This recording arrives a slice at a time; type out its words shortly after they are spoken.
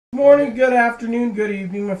Good morning, good afternoon, good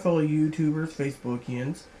evening, my fellow YouTubers,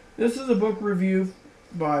 Facebookians. This is a book review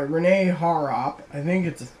by Reene Harrop. I think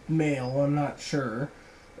it's a male, I'm not sure.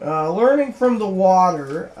 Learning from the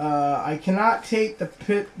Water. I cannot tape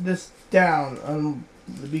this down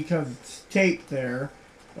because it's taped there.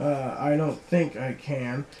 I don't think I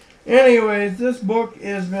can. Anyways, this book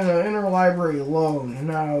has been an interlibrary loan.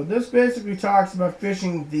 Now, this basically talks about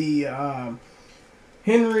fishing the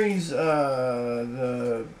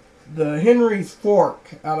Henry's Fork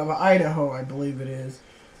out of Idaho, I believe it is.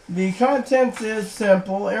 The contents is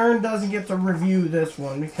simple. Aaron doesn't get to review this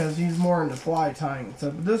one because he's more into fly tying.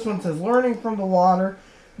 So this one says, learning from the water,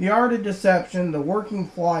 the art of deception, the working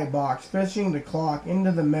fly box, fishing the clock,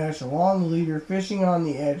 into the mesh, a long leader, fishing on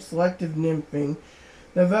the edge, selective nymphing,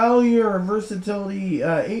 the value or versatility,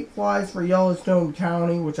 8 flies for Yellowstone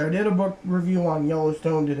County, which I did a book review on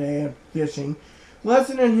Yellowstone today on fishing.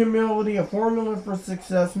 Lesson in humility, a formula for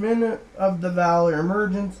success, minute of the valley,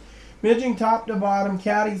 emergence, midging top to bottom,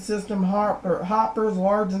 caddy system, hoppers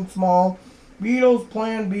large and small, beetles,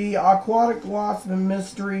 plan B, aquatic loss of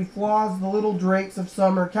mystery, flaws, the little drakes of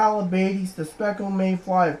summer, calabates, the speckled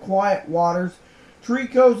mayfly of quiet waters,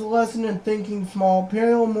 tricos, a lesson in thinking small,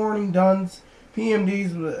 pale morning duns,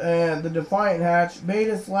 PMDs, the defiant hatch,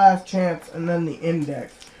 beta's last chance, and then the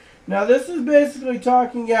index. Now this is basically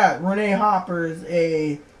talking. Reene Hopper is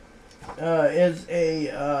a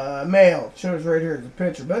male. It shows right here as a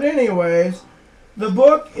picture. But anyways, the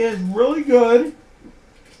book is really good.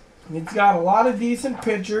 It's got a lot of decent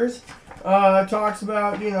pictures. It talks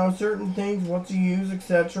about certain things, what to use,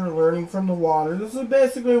 etc. Learning from the water. This is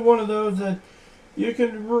basically one of those that you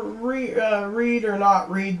can read or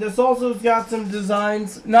not read. This also has got some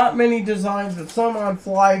designs, not many designs, but some on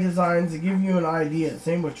fly designs that give you an idea.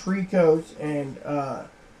 Same with tricos and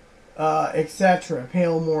etc.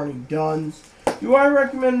 Pale morning duns. Do I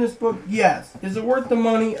recommend this book? Yes. Is it worth the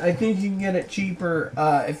money? I think you can get it cheaper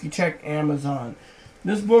if you check Amazon.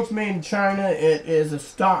 This book's made in China. It is a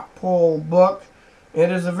stock pull book. It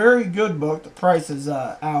is a very good book. The price is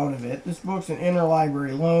out of it. This book's an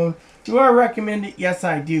interlibrary loan. Do I recommend it? Yes,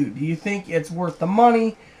 I do. Do you think it's worth the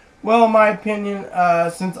money? Well, in my opinion,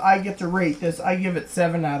 since I get to rate this, I give it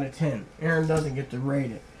 7 out of 10. Aaron doesn't get to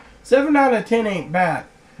rate it. 7 out of 10 ain't bad.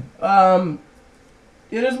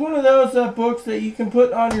 It is one of those books that you can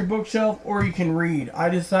put on your bookshelf or you can read. I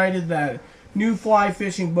decided that new fly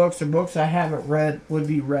fishing books or books I haven't read would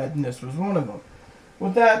be read, and this was one of them.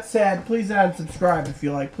 With that said, please add and subscribe if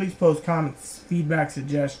you like. Please post comments, feedback,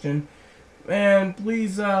 suggestion. And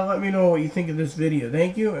please let me know what you think of this video.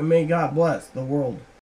 Thank you, and may God bless the world.